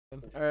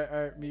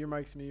Alright, mute your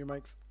mics, mute your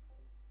mics.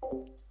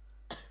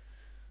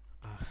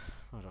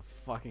 What a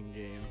fucking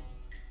game.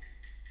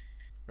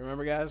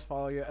 Remember guys,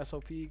 follow your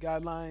SOP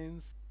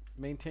guidelines.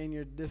 Maintain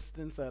your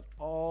distance at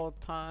all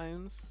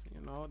times.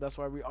 You know, that's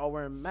why we all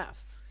wear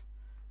masks.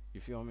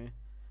 You feel me?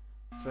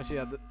 Especially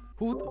at the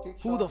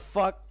who the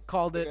fuck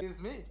called it?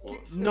 It's me.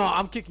 No,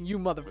 I'm kicking you,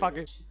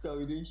 motherfucker. So are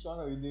we doing Sean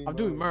or are we doing I'm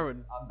doing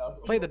Merwin. I'm down.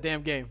 Play the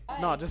damn game.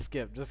 No, just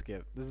skip, just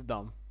skip. This is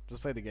dumb.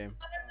 Just play the game.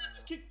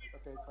 Just kick me.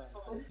 Okay, it's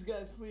fine.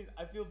 Guys, please,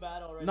 I feel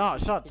bad already. No,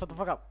 shut the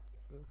fuck up.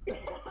 Kick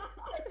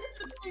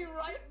me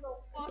right in the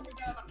fucking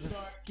out. Just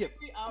Sorry. skip.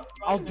 Kick me out right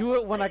I'll now. do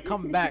it when I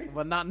come back,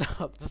 but not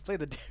now. Just play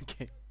the damn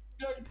game.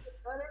 You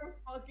better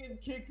fucking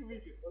kick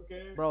me,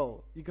 okay?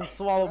 Bro, you can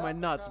swallow my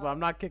nuts, but I'm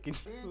not kicking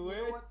you. You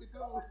know what to do.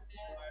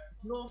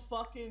 No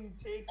fucking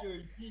take your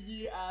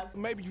yee ass.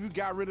 Maybe you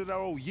got rid of that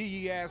old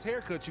yee ass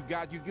haircut you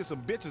got, you get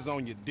some bitches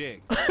on your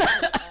dick.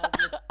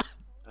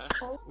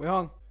 We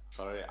hung.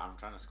 Sorry, I'm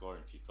trying to score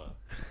in FIFA.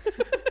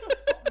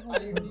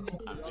 Are you kidding?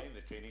 I'm doing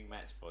the training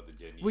match for the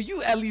journey. Will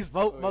you at least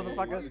vote,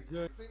 motherfucker?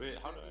 Wait,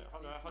 how do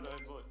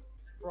I vote?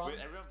 Bro. Wait,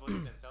 everyone voted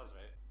themselves,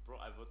 right? Bro,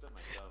 I voted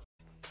myself.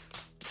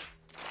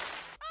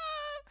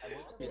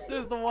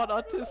 There's the one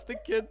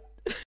autistic kid.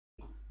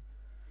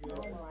 Oh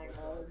my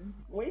god.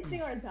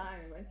 Wasting our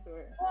time, I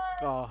swear.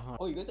 Oh,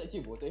 Oh, you guys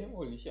actually voted him?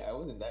 Holy shit, I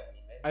wasn't that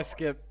mean, man. I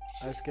skipped.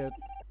 I skipped.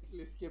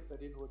 Actually skipped. I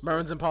didn't watch.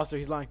 Merwin's imposter.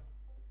 He's lying.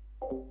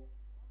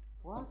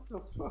 What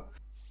the fuck?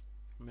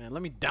 Man,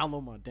 let me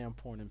download my damn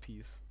porn in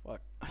peace.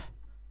 Fuck.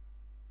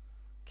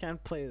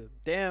 Can't play the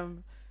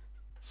damn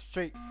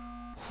straight.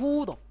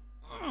 Who the?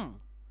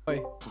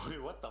 Wait,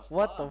 Wait, what the fuck?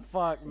 what the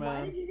fuck, Why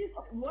man? did you just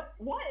what?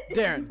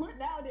 Darren. What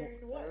now,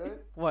 Darren? What? Alright.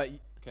 What?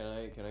 Can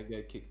I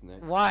get kicked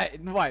next?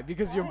 Why?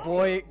 Because your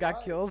boy got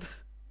Why? killed?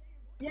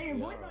 Yeah, your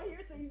boy's Yeah. not here,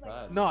 so he's like.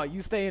 Bad. No,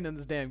 you staying in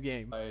this damn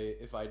game.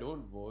 If I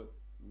don't vote,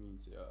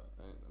 means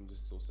I'm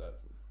just so sad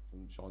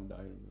from Sean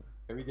dying.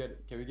 Can we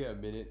get a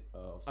minute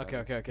of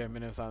silence? Okay.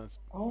 Minute of silence.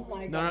 Oh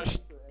my No, god.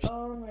 no.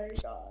 Oh my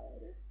god.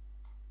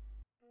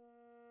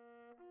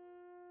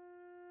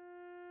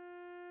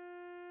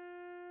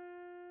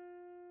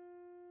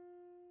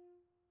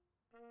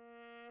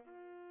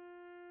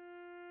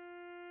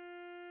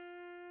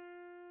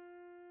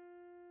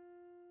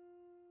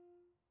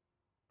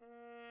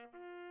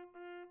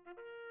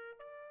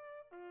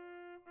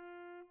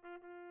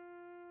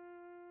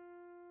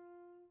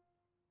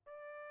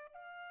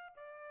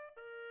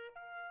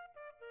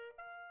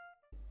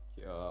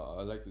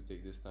 I'd like to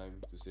take this time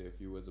to say a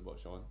few words about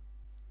Sean.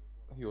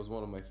 He was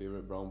one of my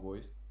favorite brown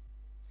boys.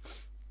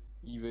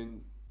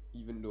 Even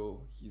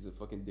though he's a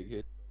fucking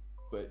dickhead,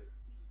 but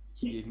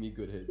he gave me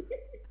good head.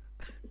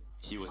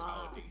 He was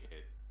our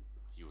dickhead.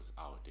 He was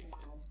our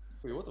dickhead.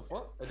 Wait, what the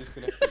fuck? I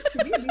disconnected.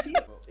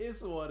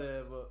 It's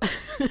whatever.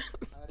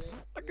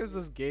 Fuck is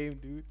this game,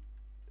 dude?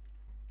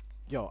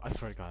 Yo, I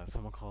swear to God, if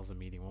someone calls a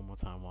meeting one more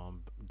time while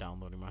I'm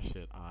downloading my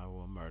shit, I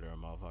will murder a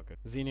motherfucker.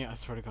 Xenia, I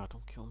swear to God,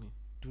 don't kill me.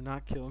 Do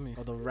not kill me.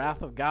 Or the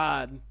wrath of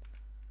God,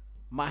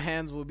 my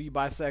hands will be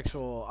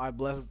bisexual. I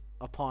bless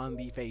upon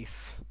the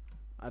face.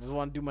 I just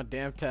want to do my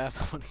damn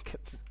task. I want to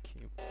get this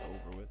game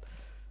over with.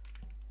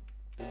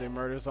 Did they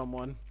murder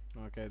someone?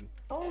 Okay.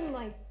 Oh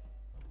my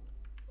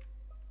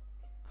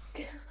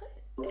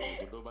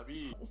Bodoh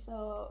babi.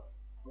 So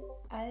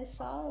I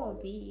saw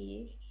a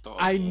bee.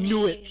 I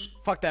knew it.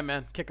 Fuck that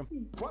man. Kick him.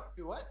 What?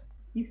 What?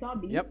 You saw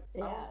B? Yep.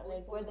 Yeah, was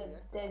like where the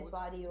dead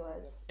body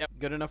was. Yep.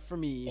 Good enough for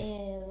me.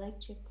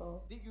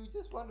 Electrical. Did you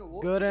just want to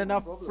vote? Good That's no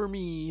enough problem. for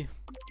me.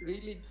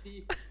 Really?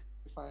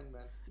 Fine,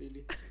 man.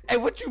 Really. Hey,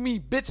 what you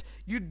mean, bitch?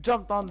 You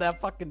jumped on that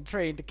fucking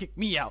train to kick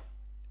me out.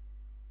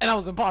 And I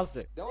was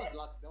imposter. That was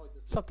luck. That was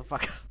just. Shut the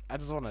fuck up. I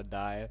just want to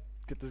die.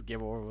 Get this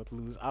game over with,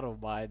 lose. I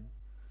don't mind.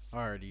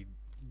 Already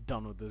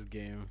done with this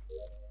game.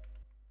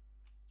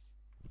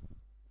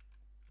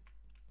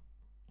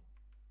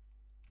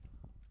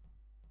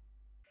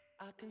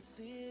 I can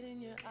see it in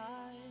your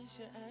eyes,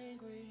 you're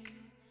angry.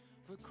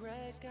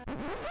 Regret got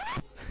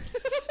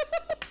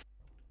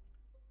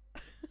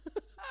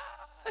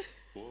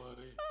Boy.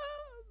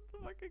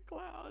 Fucking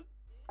clown.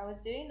 I was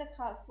doing the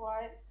card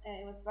swipe and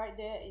it was right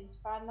there in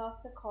front of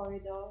the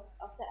corridor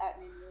of the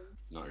admin room.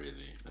 Not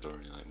really. I don't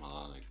really like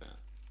mala like that.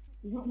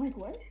 You don't like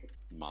what?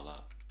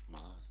 Mala's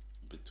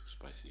a bit too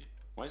spicy.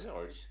 Why is it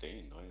already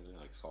stained? Why is there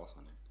like sauce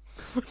on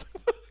it?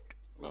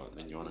 Well,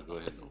 then you want to go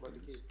ahead and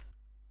open this.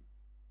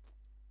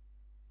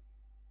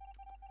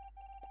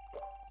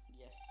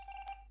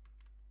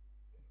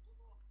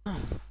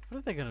 What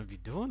are they gonna be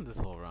doing this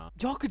whole round?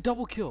 Y'all could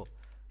double kill.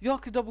 Y'all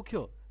could double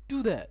kill.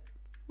 Do that.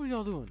 What are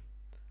y'all doing?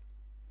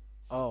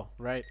 Oh,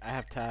 right. I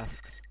have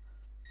tasks.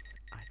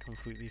 I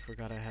completely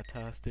forgot I had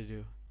tasks to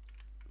do.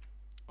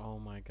 Oh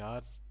my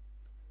god.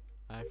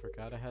 I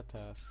forgot I had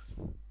tasks.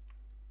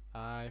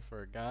 I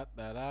forgot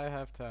that I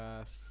have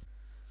tasks.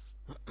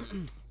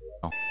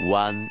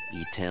 One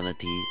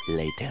eternity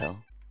later.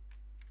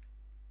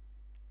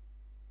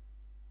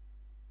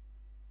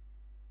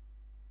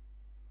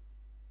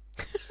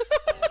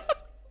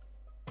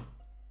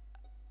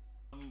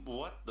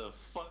 What the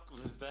fuck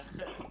was that?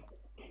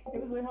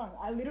 wait, hold on.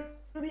 I was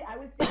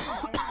sitting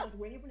there and I was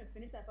waiting for him to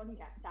finish that fucking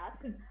task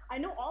because I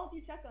know all of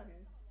you checked on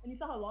him and you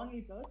saw how long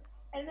he took.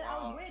 And then I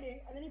was waiting,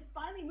 and then he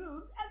finally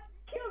moved and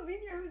killed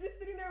Xenia, who was just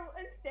sitting there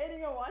and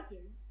standing and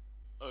watching.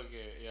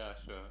 Okay, yeah,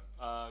 sure.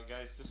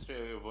 Guys, just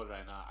straight away vote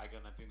right now. I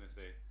got nothing to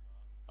say.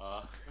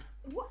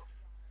 What?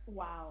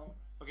 Wow.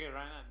 Okay,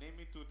 Raina, name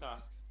me 2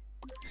 tasks.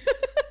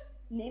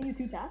 Name you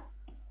 2 tasks?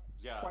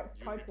 Yeah,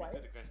 you Twice.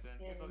 repeated the question.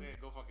 It's okay,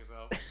 go fuck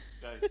yourself.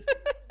 Guys,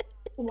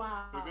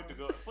 Wow. we're good to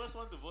go. First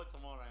one to vote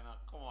tomorrow, Raina.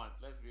 Come on,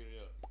 let's be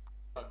real.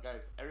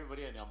 Guys,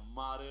 everybody and your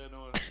mother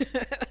knows.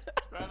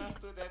 Raina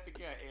stood there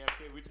thinking at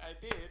AFK, which I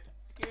did.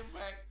 Came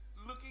back,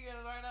 looking at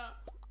Raina.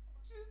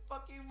 She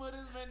fucking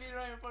murders Mandy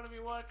right in front of me.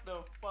 What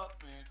the fuck,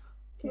 man?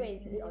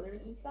 Wait,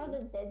 you saw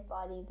the dead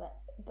body, but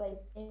you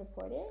didn't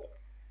report it?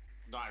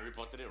 No, I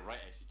reported it right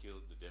as she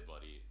killed the dead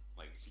body.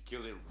 Like, she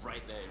killed it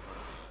right there in front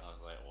of me. I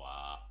was like,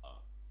 wow,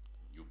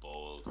 you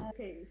bold.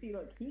 Okay, see,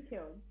 look, he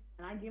killed,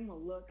 and I gave him a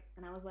look,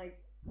 and I was like,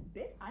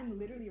 bitch, I'm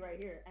literally right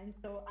here. And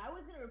so I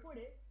was gonna report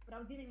it, but I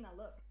was giving that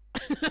look.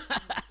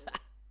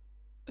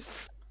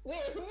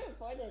 Wait, who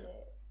reported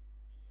it?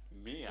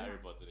 Me, I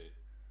reported it.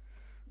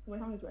 Wait,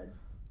 how many's red?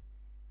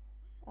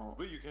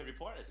 Wait, you can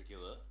report as a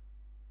killer.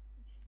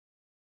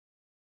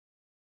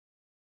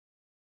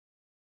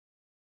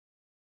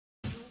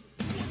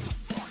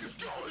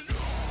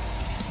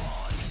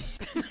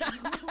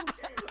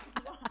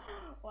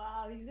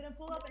 Wow, he's gonna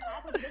pull up and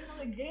act like he doesn't know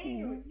the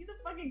game. He's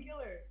a fucking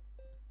killer.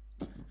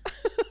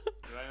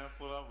 Raina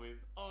pull up with,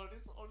 oh,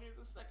 this is only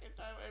the second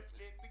time I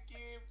played the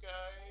game,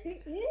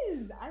 guys. He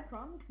is, I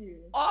promise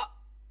you. Oh!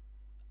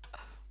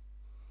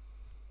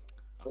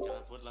 Okay,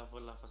 vote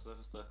lah,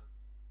 faster.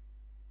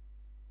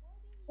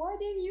 Why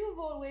didn't you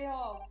vote way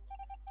off?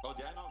 Oh,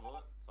 did I not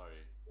vote?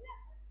 Sorry.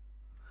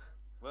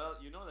 Well,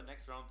 you know the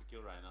next round to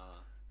kill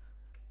Raina.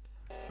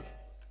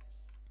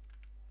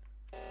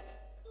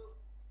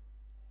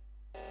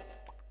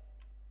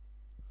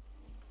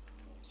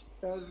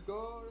 Let's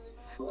go.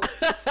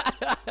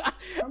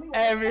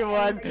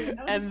 Everyone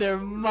and their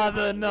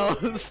mother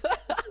knows.